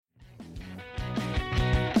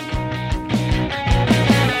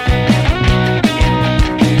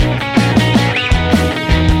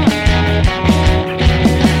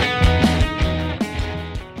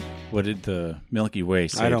What did the Milky Way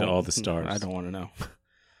say to all the stars? I don't want to know.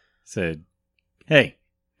 Said, "Hey,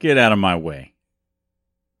 get out of my way."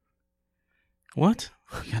 What?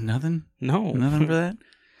 You got nothing? No. Nothing for that?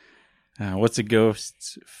 What's a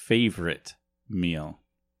ghost's favorite meal?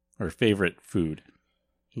 Or favorite food?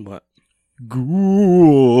 What?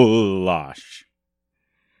 Goulash.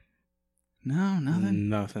 No, nothing?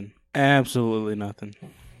 Nothing. Absolutely nothing.